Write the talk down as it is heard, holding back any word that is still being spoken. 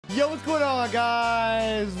Yo, what's going on,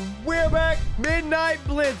 guys? We're back. Midnight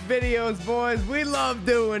Blitz videos, boys. We love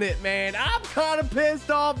doing it, man. I'm kind of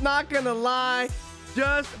pissed off, not gonna lie.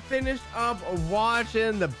 Just finished up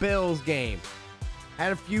watching the Bills game.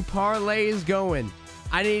 Had a few parlays going.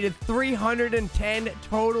 I needed 310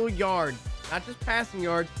 total yards, not just passing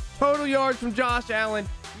yards, total yards from Josh Allen.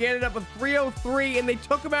 He ended up with 303, and they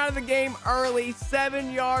took him out of the game early,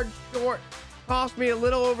 7 yards short. Cost me a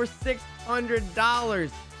little over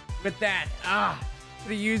 $600 with that.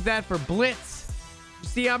 Could have used that for Blitz. You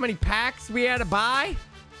see how many packs we had to buy?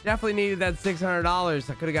 Definitely needed that $600.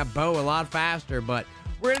 I could have got Bo a lot faster, but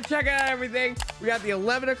we're gonna check out everything. We got the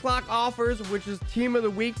 11 o'clock offers, which is team of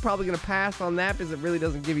the week. Probably gonna pass on that because it really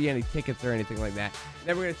doesn't give you any tickets or anything like that.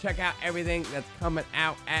 Then we're gonna check out everything that's coming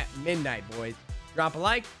out at midnight, boys. Drop a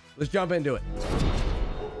like. Let's jump into it.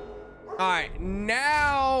 All right,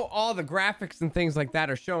 now all the graphics and things like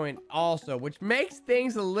that are showing also, which makes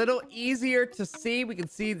things a little easier to see. We can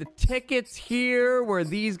see the tickets here where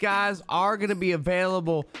these guys are going to be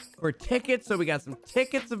available for tickets. So we got some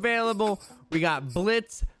tickets available. We got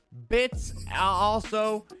Blitz bits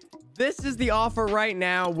also. This is the offer right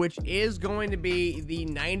now, which is going to be the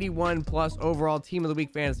 91 plus overall team of the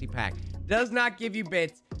week fantasy pack. Does not give you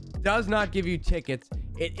bits, does not give you tickets.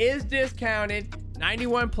 It is discounted.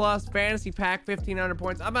 91 plus fantasy pack, 1,500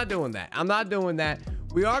 points. I'm not doing that. I'm not doing that.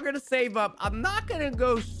 We are going to save up. I'm not going to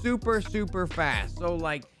go super fast. So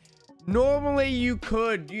like normally you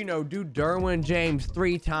could, you know, do Derwin James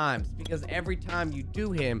 3 times because every time you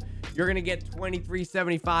do him, you're going to get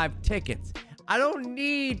 2375 tickets. I don't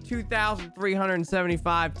need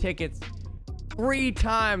 2,375 tickets 3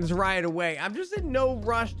 times right away. I'm just in no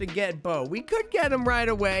rush to get Bo. We could get him right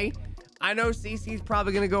away. I know CC's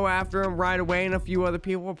probably going to go after him right away, and a few other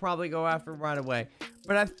people will probably go after him right away.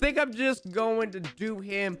 But I think I'm just going to do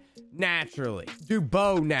him naturally. Do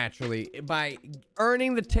Bo naturally by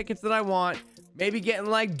earning the tickets that I want. Maybe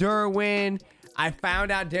getting like Derwin. I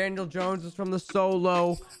found out Daniel Jones is from the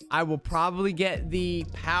solo. I will probably get the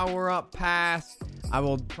power-up pass. I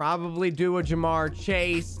will probably do a Jamar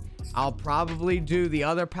Chase. I'll probably do the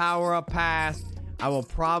other power-up pass. I will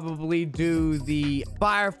probably do the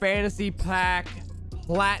Fire Fantasy pack.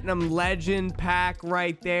 Platinum Legend pack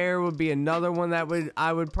right there would be another one that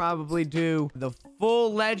I would probably do. The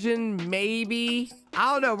full Legend, maybe.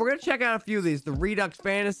 I don't know. We're going to check out a few of these. The Redux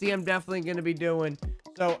Fantasy, I'm definitely going to be doing.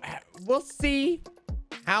 So we'll see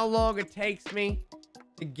how long it takes me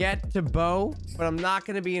to get to Bo, but I'm not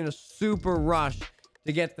going to be in a super rush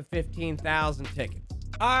to get the 15,000 tickets.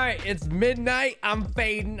 All right, it's midnight. I'm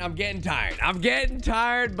fading. I'm getting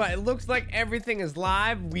tired, but it looks like everything is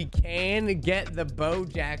live. We can get the Bo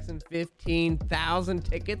Jackson 15,000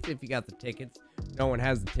 tickets if you got the tickets. No one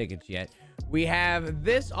has the tickets yet. We have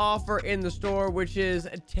this offer in the store, which is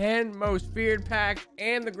 10 most feared packs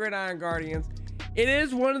and the Gridiron Guardians. It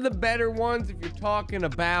is one of the better ones if you're talking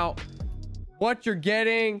about what you're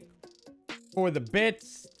getting for the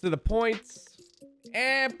bits to the points,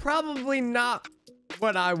 and probably not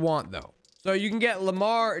what I want though. So you can get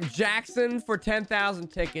Lamar Jackson for 10,000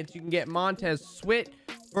 tickets. You can get Montez Sweat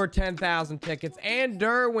for 10,000 tickets and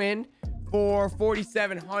Derwin for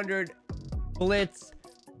 4,700 Blitz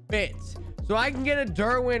bits. So I can get a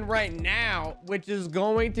Derwin right now, which is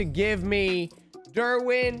going to give me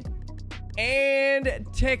Derwin and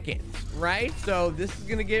tickets, right? So this is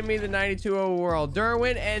going to give me the 92 overall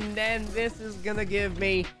Derwin, and then this is going to give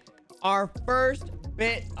me our first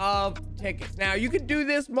bit of tickets. Now you could do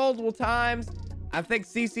this multiple times. I think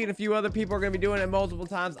CC and a few other people are going to be doing it multiple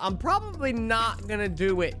times. I'm probably not going to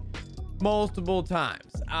do it multiple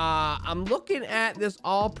times. I'm looking at this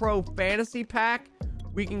all-pro fantasy pack.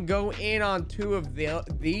 We can go in on 2 of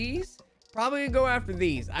these. Probably gonna go after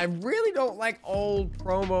these. I really don't like old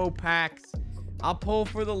promo packs. I'll pull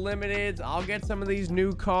for the limiteds. I'll get some of these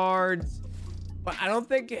new cards, but I don't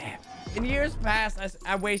think in years past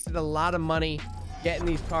I wasted a lot of money getting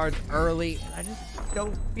these cards early, and I just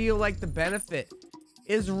don't feel like the benefit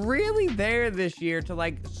is really there this year to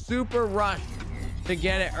like super rush to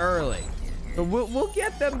get it early. So we'll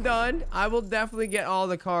get them done. I will definitely get all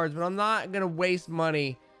the cards, but I'm not gonna waste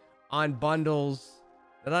money on bundles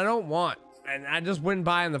that I don't want and I just wouldn't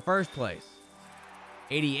buy in the first place.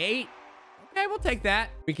 88. Okay, we'll take that.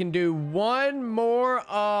 We can do one more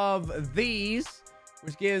of these,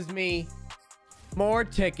 which gives me more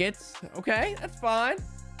tickets. Okay, that's fine.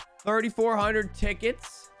 3,400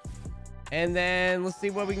 tickets. And then let's see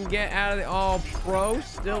what we can get out of the all pro.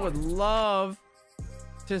 Still would love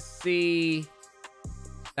to see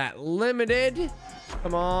that limited.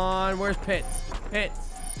 Come on, where's Pitts?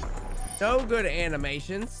 No good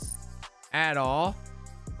animations at all.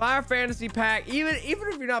 Fire Fantasy Pack, even if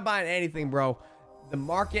you're not buying anything, bro, the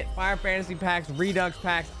market, Fire Fantasy Packs, Redux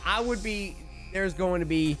Packs, there's going to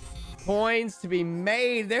be coins to be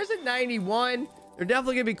made. There's a 91. There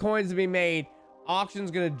definitely gonna be coins to be made. Auction's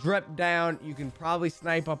gonna drip down. You can probably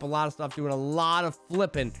snipe up a lot of stuff doing a lot of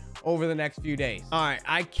flipping over the next few days. All right,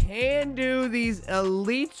 I can do these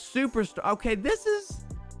elite superstar. Okay,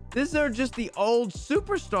 these are just the old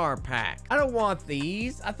superstar pack. I don't want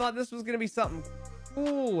these. I thought this was gonna be something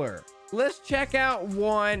cooler. Let's check out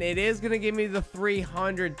one. It is gonna give me the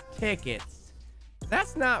 300 tickets.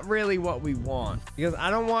 That's not really what we want, because I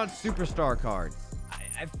don't want superstar cards.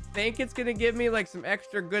 I think it's gonna give me like some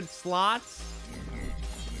extra good slots.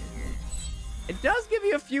 It does give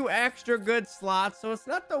you a few extra good slots, so it's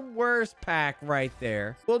not the worst pack right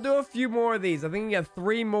there. We'll do a few more of these. I think we got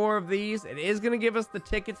 3 more of these. It is gonna give us the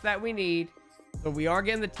tickets that we need, so we are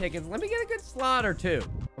getting the tickets. Let me get a good slot or 2.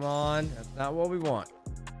 Come on, that's not what we want.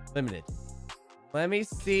 Limited. Let me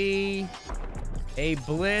see. A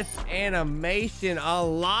Blitz animation. A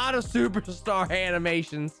lot of superstar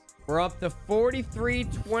animations. We're up to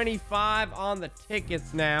 43.25 on the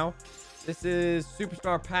tickets now. This is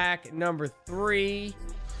superstar pack number 3.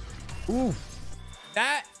 Oof.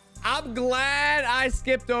 I'm glad I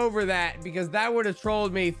skipped over that, because that would have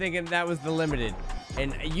trolled me thinking that was the limited,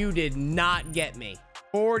 and you did not get me.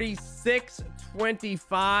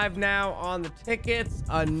 46.25 now on the tickets.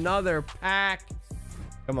 Another pack.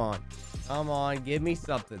 Come on. Come on, give me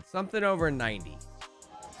something. Something over 90.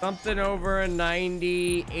 Something over a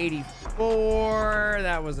 90. 84.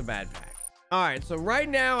 That was a bad pack. All right, so right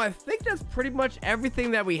now, I think that's pretty much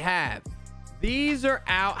everything that we have. These are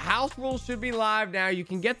out. House rules should be live now. You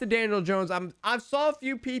can get the Daniel Jones. I've saw a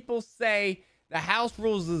few people say the house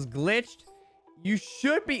rules is glitched. You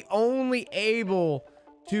should be only able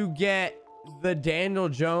to get the Daniel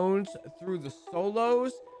Jones through the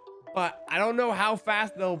solos, but I don't know how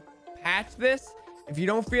fast they'll patch this. If you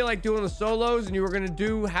don't feel like doing the solos and you were going to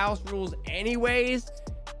do house rules anyways,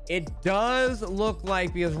 it does look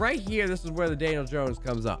like, because right here, this is where the Daniel Jones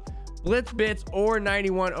comes up. Blitz bits or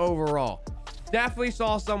 91 overall. Definitely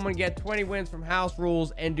saw someone get 20 wins from house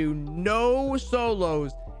rules and do no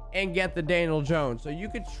solos and get the Daniel Jones. So you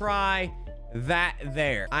could try that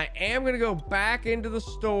there. I am going to go back into the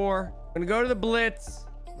store. I'm going to go to the Blitz.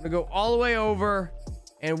 I'm going to go all the way over.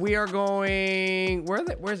 And we are going,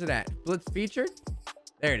 where's it at? Blitz featured?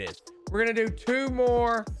 There it is. We're going to do 2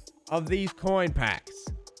 more of these coin packs.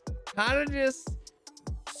 Kind of just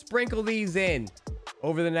sprinkle these in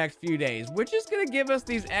over the next few days, which is going to give us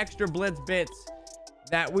these extra Blitz bits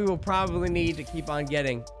that we will probably need to keep on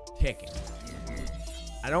getting tickets.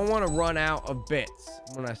 I don't want to run out of bits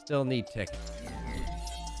when I still need tickets.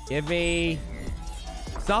 Give me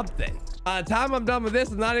something. By the time I'm done with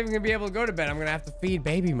this, I'm not even gonna be able to go to bed. I'm gonna have to feed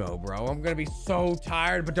baby Mo, bro. I'm gonna be so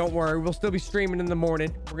tired, but don't worry, we'll still be streaming in the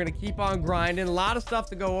morning. We're gonna keep on grinding. A lot of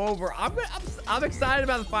stuff to go over. I'm excited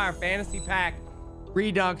about the Fire Fantasy Pack,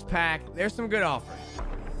 Redux Pack. There's some good offers.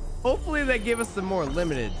 Hopefully they give us some more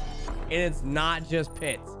limited, and it's not just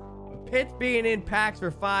Pitts. But Pitts being in packs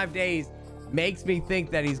for 5 days makes me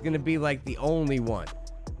think that he's gonna be like the only one.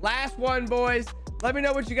 Last one, boys. Let me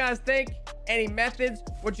know what you guys think. Any methods,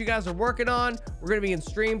 what you guys are working on. We're going to be in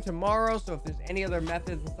stream tomorrow, so if there's any other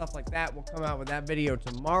methods and stuff like that, we'll come out with that video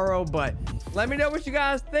tomorrow. But let me know what you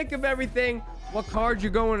guys think of everything, what cards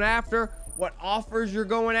you're going after, what offers you're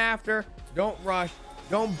going after. Don't rush.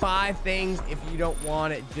 Don't buy things if you don't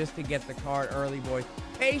want it just to get the card early, boys.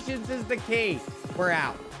 Patience is the key. We're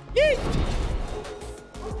out. Yeet!